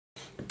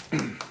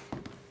Alright,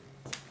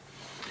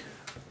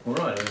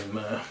 I'm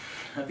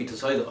happy to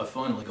say that I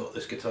finally got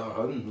this guitar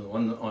home, the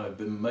one that I've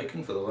been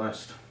making for the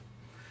last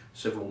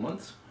several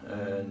months,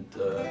 and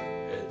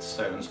it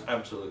sounds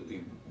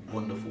absolutely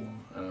wonderful.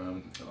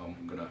 I'm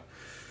going to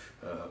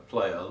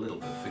play a little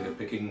bit of finger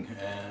picking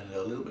and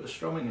a little bit of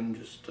strumming and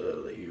just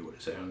let you hear what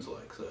it sounds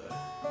like there.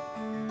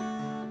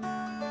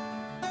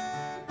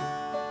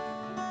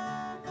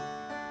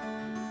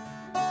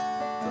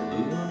 The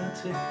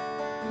lunatic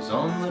is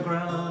on the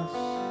grass.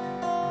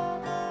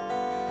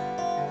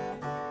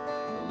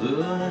 The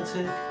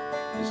lunatic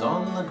is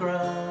on the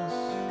grass,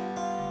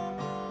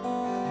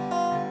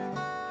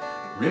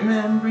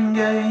 remembering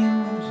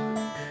games,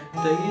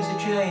 daisy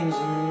chains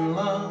and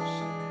laughs.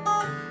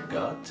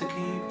 Got to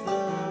keep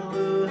the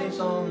loonies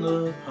on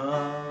the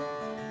path.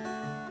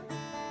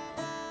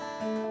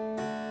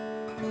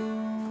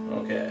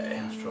 Okay,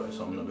 let's try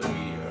something a bit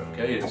easier.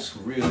 Okay, it's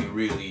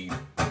really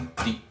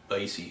deep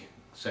bassy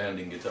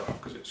sounding guitar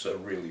because it's a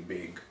really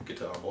big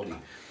guitar body.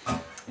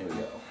 Here we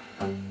go.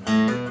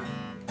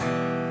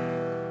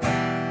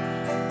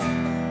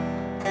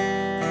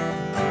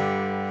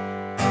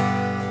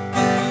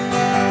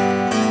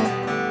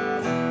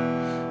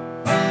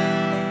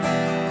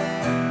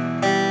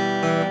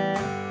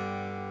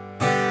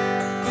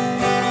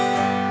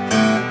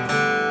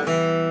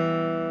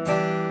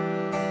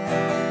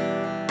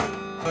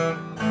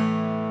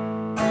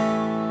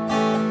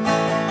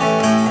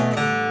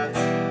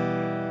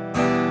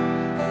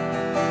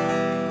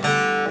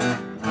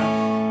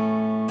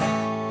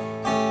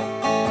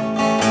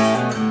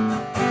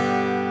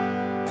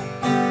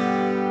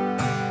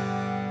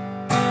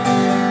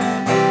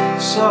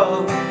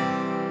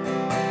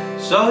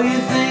 So you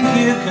think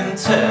you can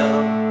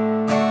tell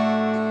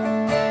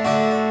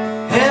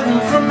heaven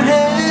from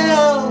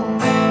hell,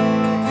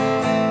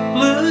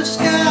 blue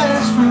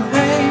skies from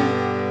pain?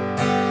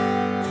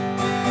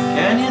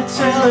 Can you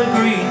tell a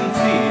green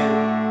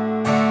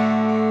field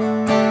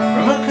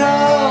from a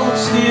cold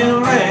steel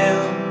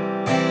rail,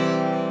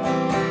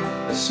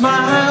 a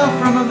smile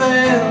from a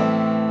veil?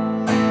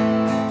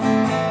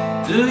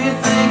 Do you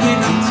think you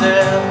can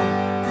tell?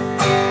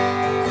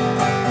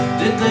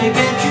 Did they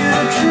get you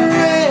trained?